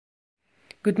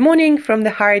Good morning from the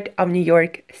heart of New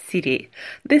York City.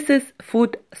 This is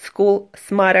Food School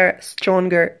Smarter,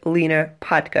 Stronger, Leaner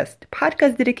podcast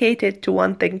dedicated to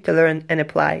one thing to learn and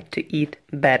apply to eat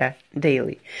better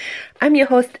daily. I'm your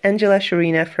host, Angela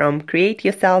Shurina from Create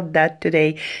Yourself That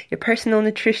Today, your personal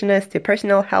nutritionist, your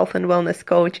personal health and wellness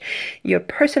coach, your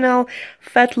personal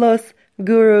fat loss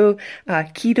guru,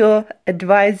 keto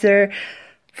advisor,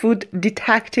 food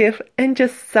detective, and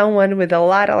just someone with a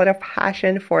lot of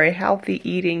passion for healthy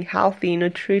eating, healthy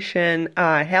nutrition,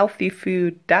 healthy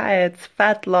food, diets,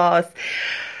 fat loss,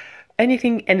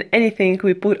 anything and anything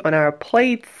we put on our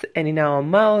plates and in our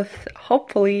mouth,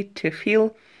 hopefully to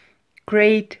feel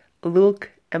great, look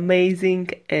amazing,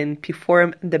 and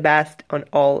perform the best on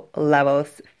all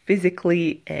levels,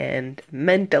 physically and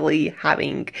mentally,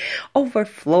 having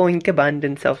overflowing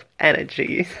abundance of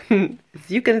energy. As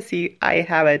you can see, I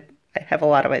have a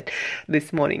lot of it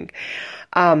this morning.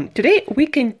 Today we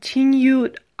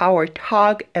continued our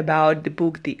talk about the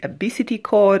book The Obesity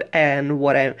Code and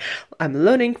what I'm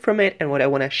learning from it and what I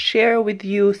want to share with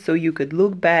you so you could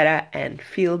look better and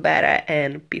feel better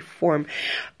and perform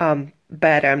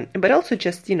better. But also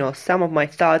just, some of my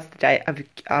thoughts that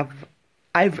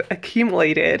I've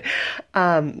accumulated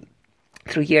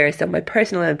through years of my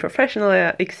personal and professional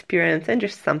experience, and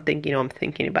just something, I'm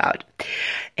thinking about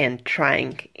and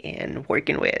trying and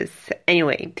working with.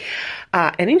 Anyway,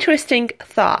 an interesting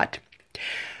thought.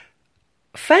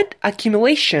 Fat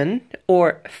accumulation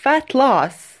or fat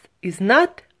loss is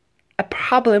not a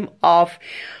problem of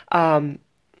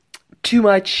too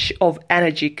much of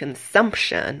energy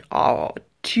consumption or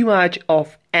too much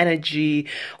of energy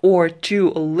or too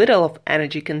little of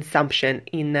energy consumption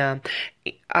in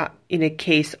a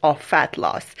case of fat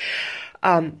loss.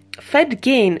 Fat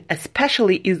gain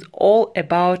especially is all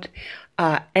about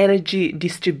energy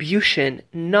distribution,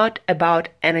 not about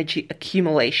energy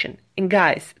accumulation. And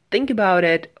guys, think about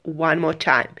it one more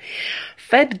time.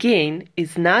 Fat gain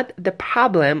is not the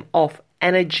problem of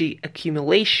energy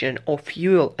accumulation or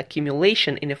fuel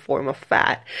accumulation in the form of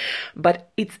fat,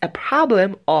 but it's a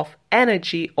problem of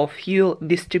energy or fuel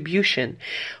distribution.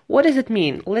 What does it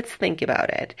mean? Let's think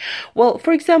about it. Well,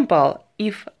 for example,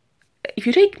 if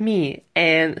you take me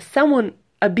and someone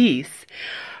obese,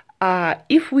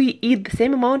 if we eat the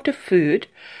same amount of food,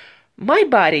 my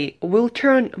body will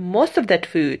turn most of that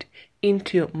food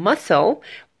into muscle,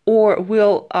 or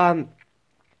will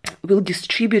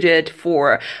distribute it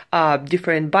for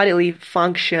different bodily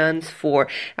functions, for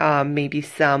maybe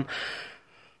some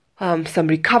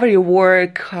recovery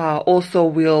work. Also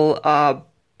will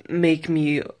make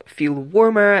me feel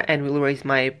warmer and will raise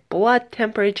my blood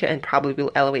temperature and probably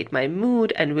will elevate my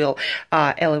mood and will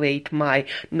elevate my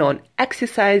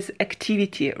non-exercise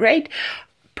activity, right?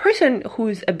 Person who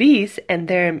is obese and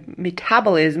their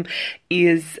metabolism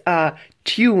is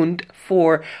tuned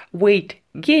for weight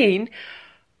gain,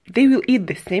 they will eat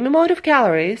the same amount of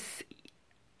calories,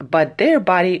 but their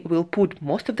body will put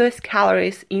most of those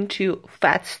calories into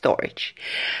fat storage.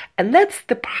 And that's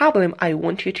the problem I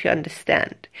want you to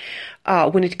understand.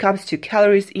 When it comes to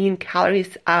calories in,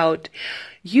 calories out,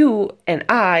 you and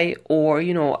I, or,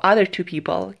 other two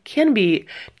people can be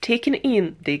taking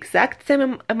in the exact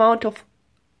same amount of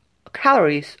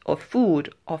calories of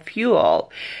food or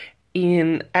fuel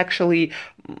in actually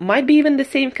might be even the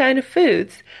same kind of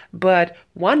foods, but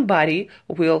one body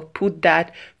will put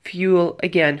that fuel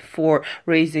again for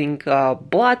raising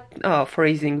blood, for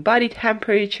raising body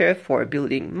temperature, for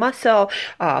building muscle,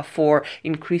 for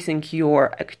increasing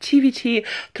your activity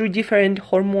through different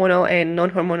hormonal and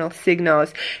non-hormonal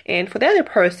signals. And for the other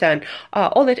person,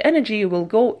 all that energy will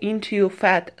go into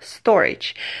fat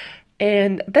storage.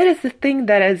 And that is the thing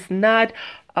that is not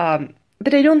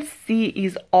that I don't see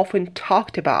is often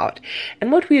talked about.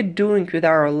 And what we are doing with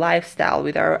our lifestyle,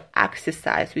 with our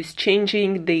exercise, with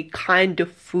changing the kind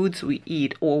of foods we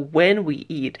eat or when we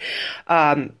eat,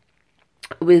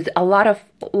 with a lot of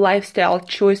lifestyle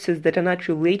choices that are not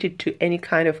related to any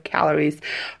kind of calories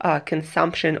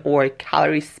consumption or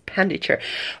calorie expenditure.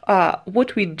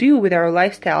 What we do with our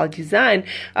lifestyle design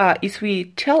is we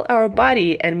tell our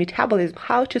body and metabolism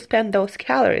how to spend those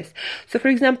calories. So for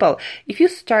example, if you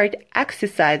start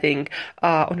exercising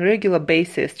on a regular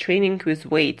basis, training with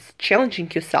weights,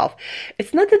 challenging yourself,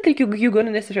 it's not that you're going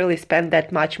to necessarily spend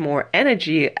that much more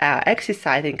energy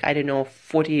exercising,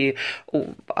 40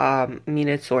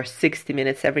 minutes or 60 minutes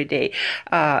minutes every day.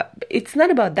 It's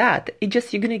not about that. It's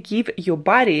just you're going to give your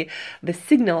body the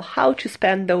signal how to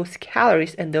spend those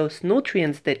calories and those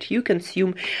nutrients that you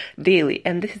consume daily.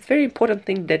 And this is a very important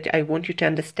thing that I want you to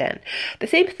understand. The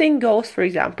same thing goes, for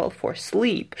example, for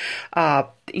sleep.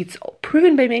 It's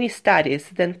proven by many studies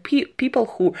that people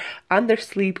who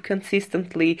undersleep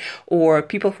consistently, or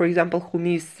people, for example, who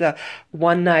miss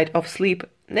one night of sleep,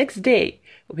 next day,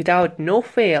 without no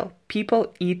fail,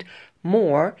 people eat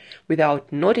more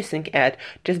without noticing it,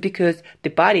 just because the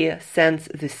body sends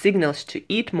the signals to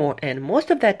eat more, and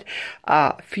most of that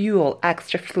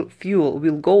extra fuel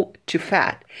will go to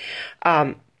fat.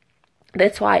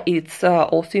 That's why it's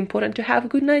also important to have a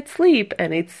good night's sleep,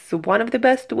 and it's one of the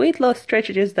best weight loss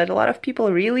strategies that a lot of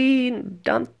people really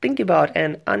don't think about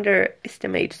and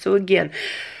underestimate. So again,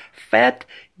 fat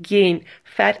gain,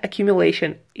 fat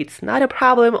accumulation, it's not a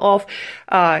problem of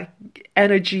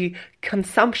energy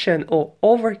consumption or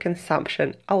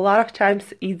overconsumption. A lot of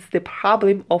times it's the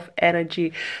problem of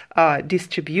energy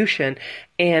distribution.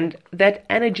 And that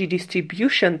energy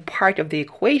distribution part of the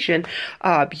equation,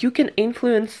 you can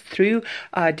influence through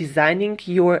designing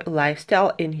your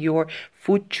lifestyle and your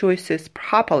food choices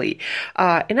properly.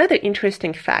 Another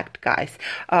interesting fact, guys,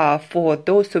 for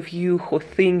those of you who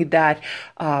think that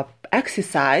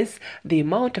exercise, the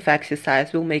amount of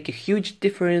exercise will make a huge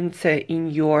difference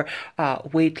in your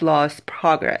weight loss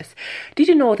progress. Did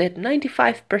you know that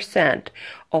 95%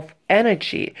 of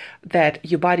energy that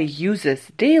your body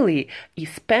uses daily is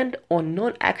spent on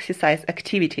non-exercise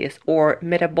activities or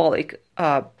metabolic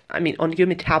on your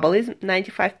metabolism,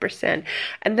 95%.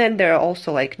 And then there are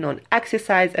also like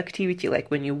non-exercise activity, like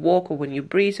when you walk or when you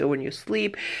breathe or when you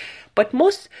sleep. But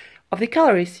most of the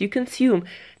calories you consume,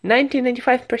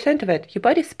 95% of it, your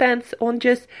body spends on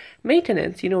just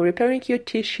maintenance, repairing your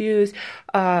tissues,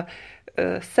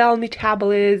 cell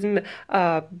metabolism,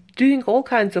 doing all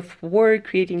kinds of work,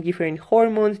 creating different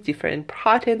hormones, different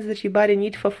proteins that your body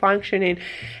needs for functioning.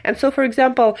 And so, for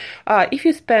example, if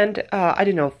you spend,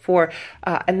 for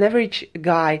an average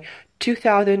guy,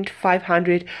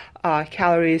 2,500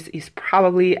 calories is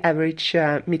probably average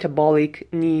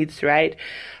metabolic needs, right?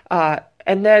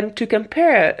 And then to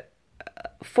compare,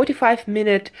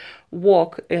 45-minute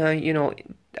walk,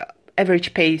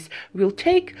 average pace will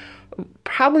take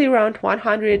probably around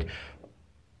 100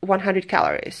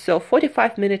 calories. So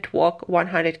 45-minute walk,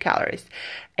 100 calories.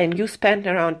 And you spend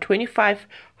around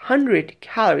 2,500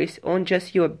 calories on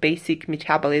just your basic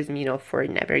metabolism, for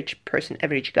an average person,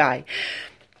 average guy.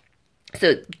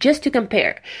 So just to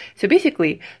compare, so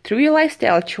basically through your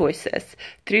lifestyle choices,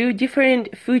 through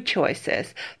different food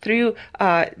choices, through,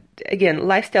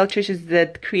 lifestyle choices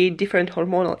that create different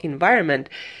hormonal environment,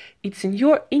 it's in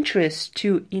your interest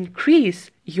to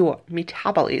increase your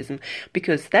metabolism,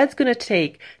 because that's going to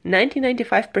take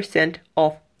 95%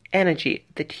 of energy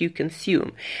that you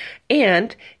consume.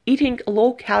 And eating a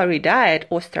low-calorie diet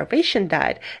or starvation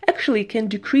diet actually can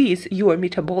decrease your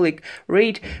metabolic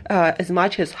rate as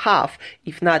much as half,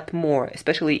 if not more,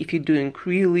 especially if you're doing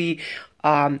really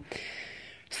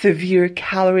severe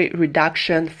calorie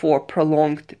reduction for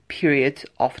prolonged periods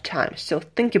of time. So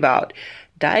think about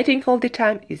dieting all the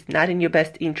time is not in your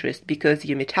best interest, because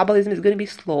your metabolism is going to be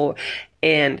slow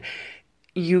and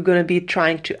you're going to be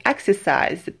trying to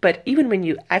exercise. But even when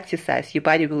you exercise, your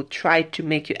body will try to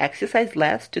make you exercise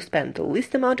less to spend the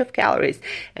least amount of calories.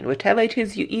 And whatever it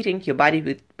is you're eating, your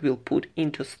body will put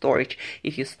into storage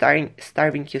if you're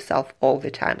starving yourself all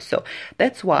the time. So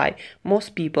that's why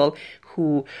most people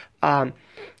who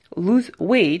lose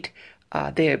weight,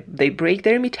 they break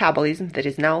their metabolism that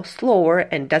is now slower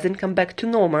and doesn't come back to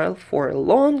normal for a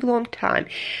long time.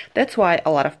 That's why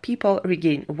a lot of people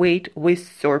regain weight with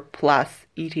surplus,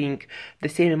 eating the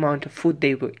same amount of food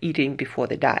they were eating before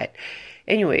the diet.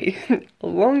 Anyway,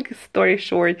 long story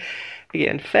short,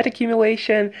 again, fat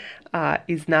accumulation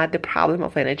is not the problem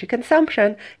of energy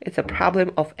consumption. It's a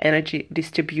problem of energy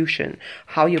distribution,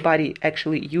 how your body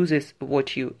actually uses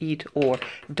what you eat or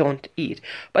don't eat.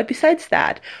 But besides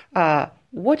that,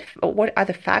 what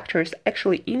other factors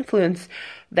actually influence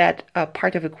that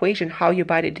part of equation, how your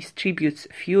body distributes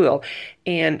fuel,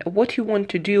 and what you want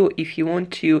to do if you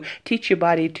want to teach your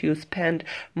body to spend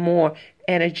more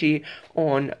energy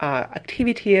on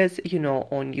activities,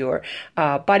 on your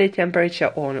body temperature,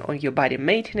 on your body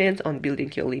maintenance, on building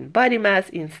your lean body mass,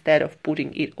 instead of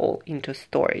putting it all into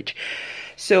storage.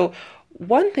 So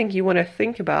one thing you want to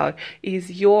think about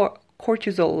is your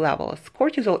cortisol levels.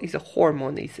 Cortisol is a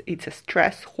hormone. It's a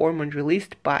stress hormone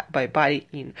released by body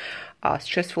in a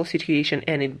stressful situation,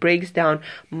 and it breaks down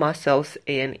muscles,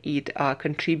 and it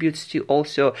contributes to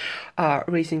also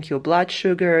raising your blood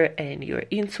sugar and your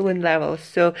insulin levels.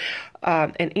 So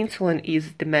and insulin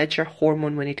is the major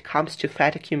hormone when it comes to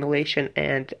fat accumulation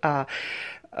and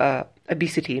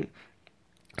obesity.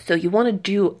 So you want to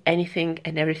do anything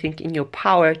and everything in your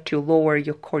power to lower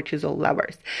your cortisol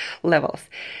levels,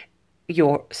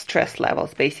 your stress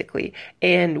levels, basically.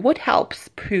 And what helps,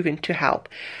 proven to help?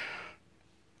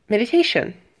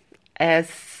 Meditation. As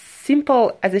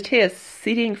simple as it is,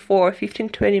 sitting for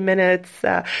 15-20 minutes,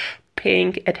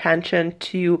 paying attention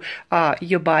to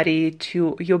your body,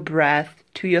 to your breath,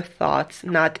 to your thoughts,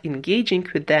 not engaging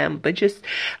with them, but just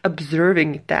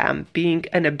observing them, being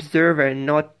an observer,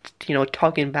 not,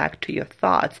 talking back to your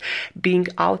thoughts, being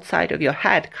outside of your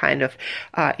head, kind of,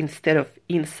 instead of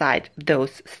inside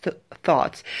those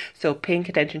thoughts. So paying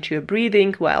attention to your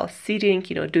breathing while sitting,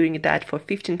 doing that for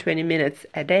 15-20 minutes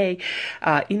a day.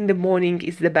 In the morning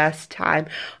is the best time.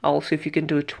 Also, if you can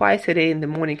do it twice a day, in the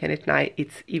morning and at night,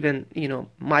 it's even,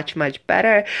 much, much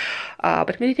better.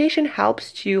 But meditation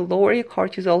helps to lower your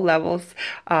cortisol levels.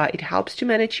 It helps to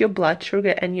manage your blood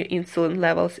sugar and your insulin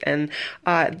levels. And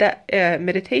that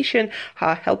meditation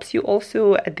helps you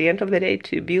also at the end of the day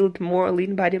to build more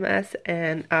lean body mass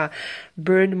and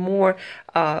burn more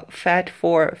fat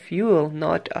for fuel,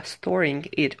 not storing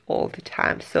it all the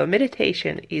time. So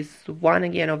meditation is one,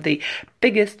 again, of the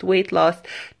biggest weight loss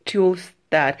tools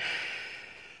that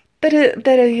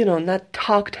are not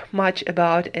talked much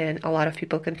about, and a lot of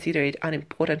people consider it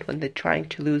unimportant when they're trying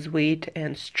to lose weight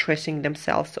and stressing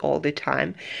themselves all the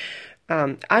time.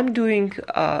 I'm doing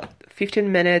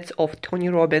 15 minutes of Tony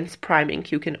Robbins priming.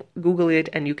 You can Google it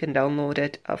and you can download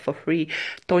it for free.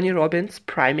 Tony Robbins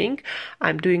priming.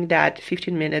 I'm doing that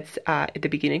 15 minutes at the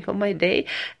beginning of my day,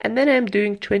 and then I'm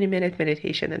doing 20-minute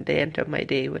meditation at the end of my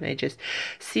day when I just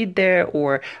sit there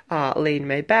or lay in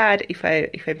my bed if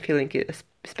I'm feeling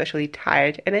especially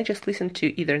tired, and I just listen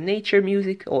to either nature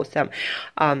music or some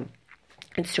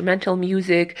instrumental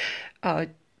music,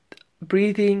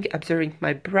 breathing, observing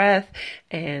my breath,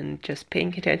 and just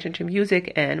paying attention to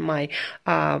music and my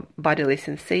bodily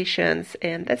sensations.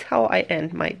 And that's how I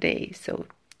end my day. So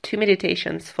 2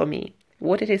 meditations for me.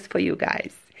 What it is for you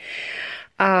guys.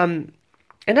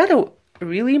 Another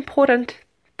really important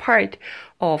part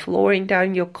of lowering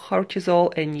down your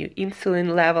cortisol and your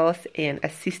insulin levels and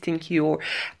assisting you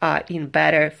in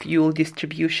better fuel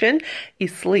distribution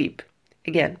is sleep.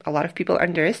 Again, a lot of people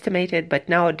underestimate it, but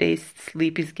nowadays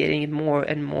sleep is getting more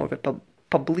and more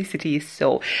publicity,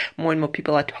 so more and more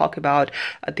people are talking about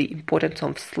the importance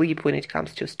of sleep when it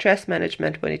comes to stress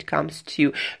management, when it comes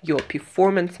to your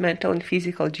performance, mental and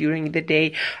physical, during the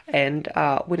day, and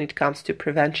when it comes to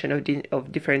prevention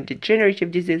of different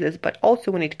degenerative diseases, but also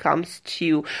when it comes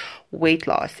to weight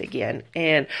loss again.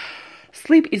 And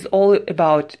sleep is all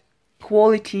about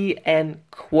quality and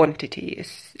quantity.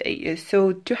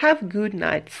 So to have good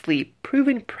night's sleep,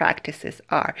 proven practices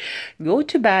are go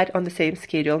to bed on the same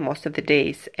schedule most of the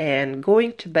days and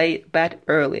going to bed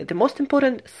early. The most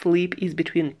important sleep is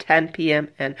between 10 p.m.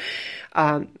 and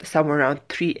somewhere around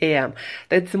 3 a.m.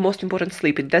 That's the most important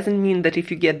sleep. It doesn't mean that if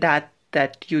you get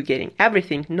that you're getting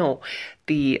everything. No,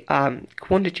 the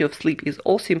quantity of sleep is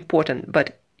also important,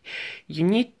 but you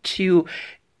need to,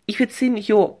 if it's in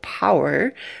your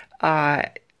power,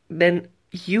 then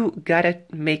you gotta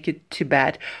make it to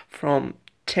bed from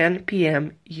 10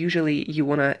 p.m. Usually you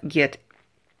wanna get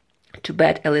to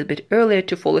bed a little bit earlier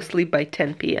to fall asleep by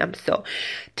 10 p.m. So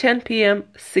 10 p.m.,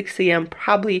 6 a.m.,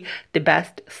 probably the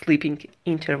best sleeping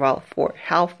interval for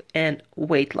health and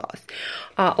weight loss.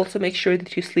 Also make sure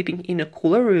that you're sleeping in a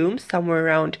cooler room, somewhere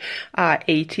around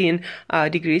 18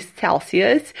 degrees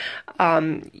Celsius.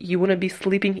 You want to be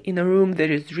sleeping in a room that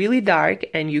is really dark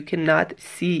and you cannot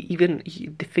see even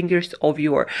the fingers of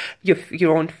your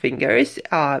own fingers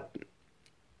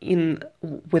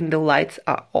when the lights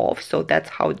are off. So that's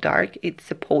how dark it's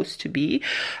supposed to be.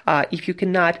 If you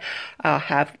cannot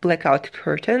have blackout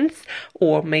curtains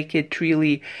or make it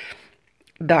really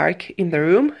dark in the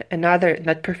room, another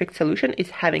not perfect solution is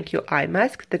having your eye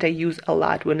mask that I use a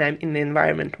lot when I'm in the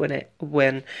environment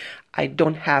when I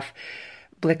don't have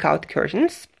blackout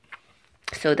curtains.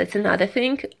 So that's another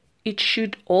thing. It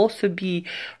should also be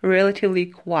relatively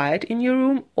quiet in your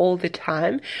room all the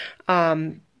time,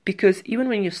 because even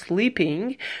when you're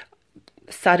sleeping,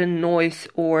 sudden noise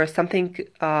or something,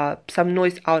 some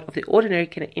noise out of the ordinary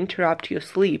can interrupt your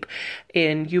sleep,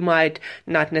 and you might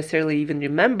not necessarily even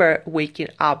remember waking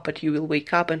up, but you will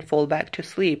wake up and fall back to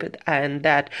sleep, and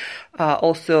that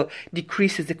also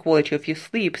decreases the quality of your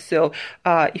sleep. So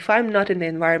if I'm not in the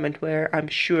environment where I'm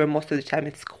sure most of the time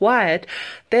it's quiet,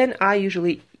 then I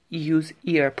usually use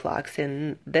earplugs,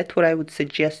 and that's what I would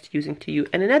suggest using to you.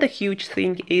 And another huge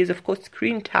thing is, of course,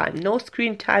 screen time. No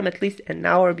screen time at least an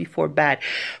hour before bed.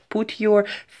 Put your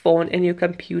phone and your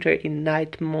computer in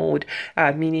night mode,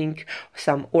 meaning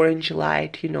some orange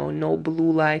light, no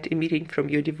blue light emitting from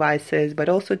your devices, but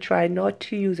also try not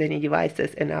to use any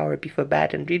devices an hour before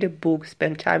bed, and read a book,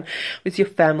 spend time with your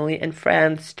family and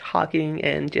friends, talking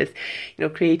and just,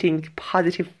 creating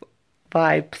positive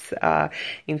vibes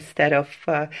instead of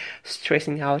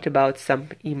stressing out about some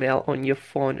email on your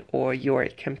phone or your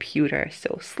computer.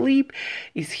 So sleep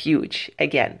is huge.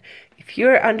 Again, if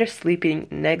you're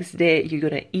undersleeping, next day you're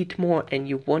gonna eat more and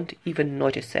you won't even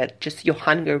notice it. Just your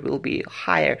hunger will be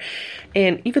higher.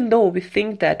 And even though we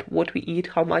think that what we eat,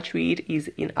 how much we eat, is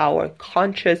in our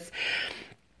conscious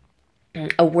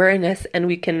awareness and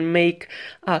we can make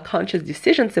conscious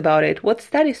decisions about it, what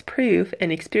studies prove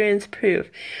and experience prove,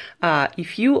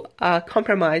 if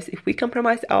we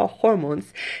compromise our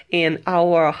hormones and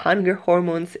our hunger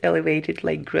hormones elevated,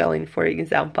 like ghrelin, for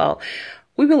example,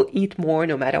 we will eat more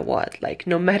no matter what, like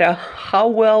no matter how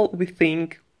well we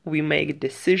think we make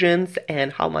decisions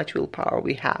and how much willpower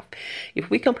we have. If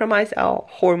we compromise our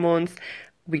hormones,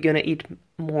 we're gonna eat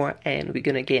more and we're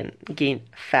gonna gain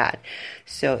fat.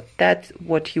 So that's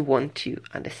what you want to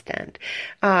understand.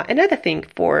 Another thing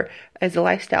as a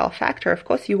lifestyle factor, of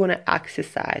course, you want to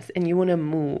exercise and you want to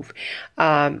move.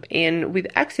 And with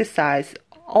exercise,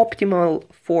 optimal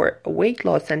for weight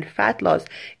loss and fat loss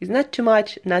is not too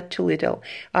much, not too little.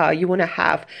 You want to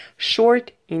have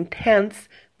short, intense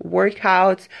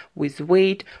workouts with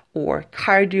weight or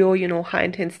cardio, high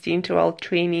intensity interval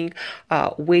training,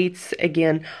 weights,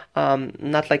 again,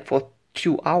 not like for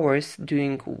 2 hours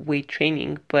doing weight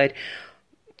training, but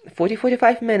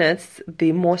 40-45 minutes,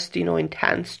 the most,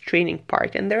 intense training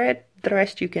part. And the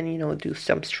rest you can, do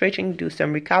some stretching, do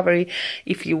some recovery.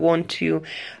 If you want to,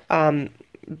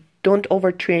 don't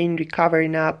overtrain, recover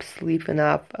enough, sleep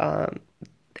enough,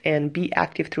 and be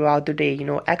active throughout the day.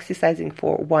 Exercising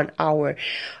for 1 hour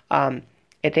a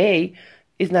day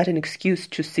is not an excuse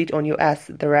to sit on your ass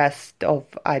the rest of,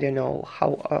 I don't know,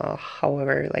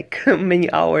 however, like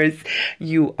many hours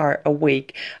you are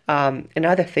awake.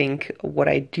 Another thing, what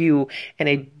I do, and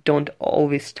I don't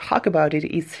always talk about it,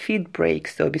 is feed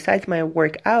breaks. So besides my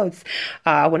workouts,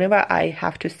 whenever I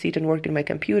have to sit and work on my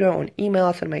computer, on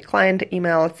emails, on my client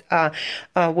emails,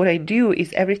 what I do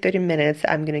is every 30 minutes,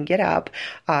 I'm going to get up,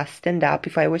 stand up.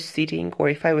 If I was sitting or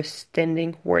if I was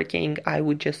standing working, I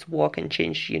would just walk and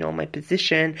change, my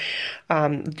position,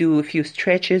 do a few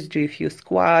stretches, do a few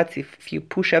squats, a few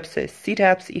push-ups,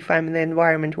 sit-ups, if I'm in the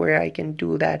environment where I can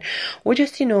do that, or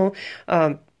just,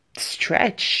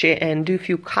 stretch and do a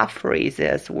few calf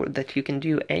raises that you can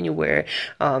do anywhere,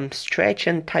 stretch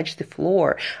and touch the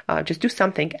floor, just do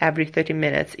something every 30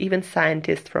 minutes. Even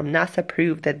scientists from NASA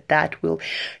prove that will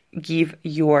give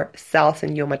your cells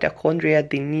and your mitochondria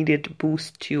the needed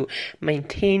boost to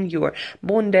maintain your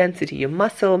bone density, your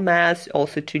muscle mass,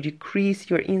 also to decrease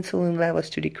your insulin levels,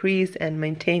 to decrease and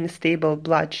maintain stable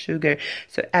blood sugar.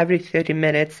 So every 30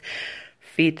 minutes,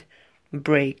 feed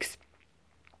breaks.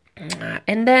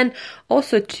 And then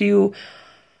also to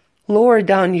lower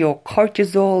down your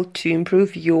cortisol, to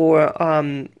improve your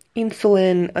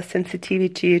insulin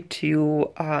sensitivity,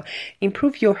 to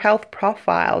improve your health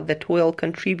profile that will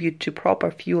contribute to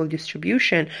proper fuel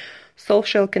distribution.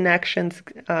 Social connections,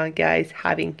 guys,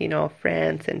 having,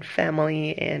 friends and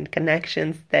family and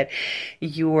connections that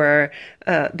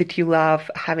that you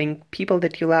love, having people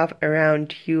that you love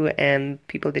around you and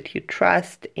people that you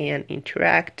trust and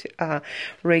interact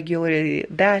regularly,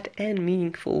 that and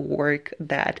meaningful work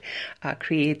that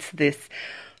creates this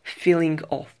feeling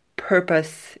of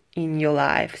purpose in your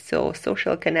life. So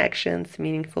social connections,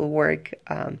 meaningful work,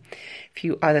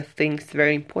 few other things,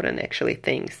 very important actually,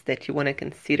 things that you want to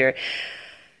consider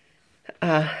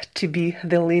to be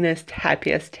the leanest,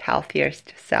 happiest,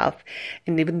 healthiest self.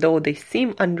 And even though they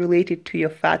seem unrelated to your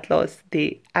fat loss,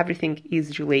 everything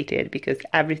is related, because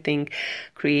everything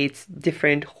creates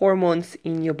different hormones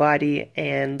in your body,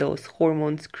 and those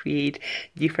hormones create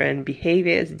different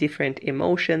behaviors, different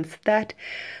emotions that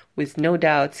with no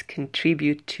doubts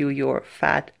contribute to your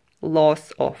fat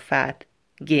loss or fat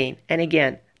gain. And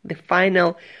again, the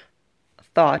final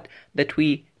thought that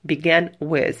we began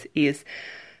with is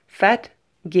fat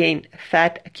gain,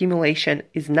 fat accumulation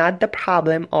is not the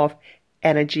problem of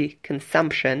energy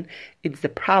consumption. It's the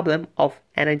problem of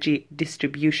energy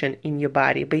distribution in your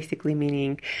body. Basically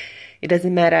meaning it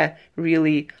doesn't matter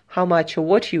really how much or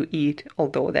what you eat,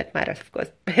 although that matters, of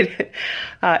course, but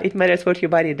it matters what your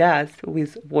body does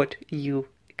with what you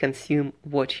consume,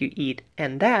 what you eat,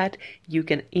 and that you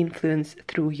can influence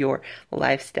through your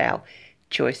lifestyle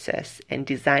choices and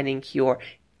designing your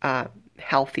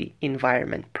healthy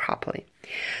environment properly.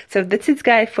 So that's it,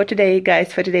 guys, for today.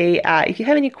 If you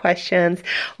have any questions,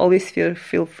 always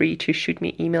feel free to shoot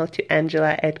me email to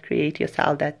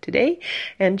Angela@createyourself.today.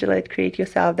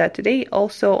 Angela@createyourself.today.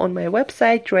 Also on my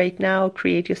website right now,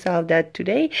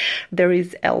 createyourself.today, there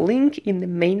is a link in the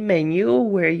main menu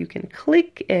where you can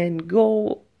click and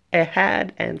go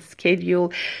ahead and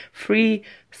schedule free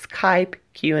Skype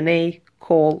Q&A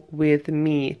call with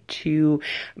me to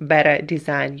better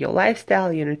design your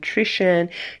lifestyle, your nutrition,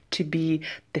 to be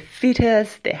the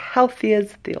fittest, the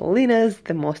healthiest, the leanest,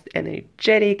 the most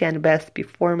energetic and best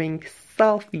performing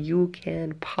self you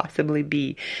can possibly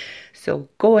be. So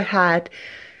go ahead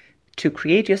to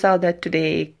Create Yourself That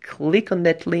Today, click on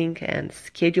that link and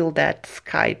schedule that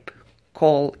Skype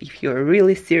call if you're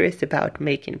really serious about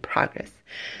making progress.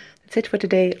 That's it for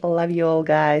today. I love you all,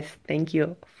 guys. Thank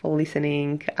you for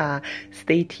listening.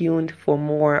 Stay tuned for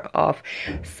more of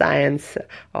science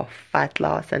of fat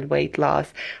loss and weight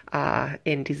loss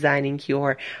in designing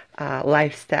your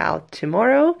lifestyle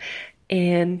tomorrow.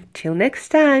 And till next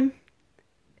time,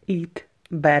 eat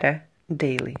better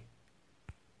daily.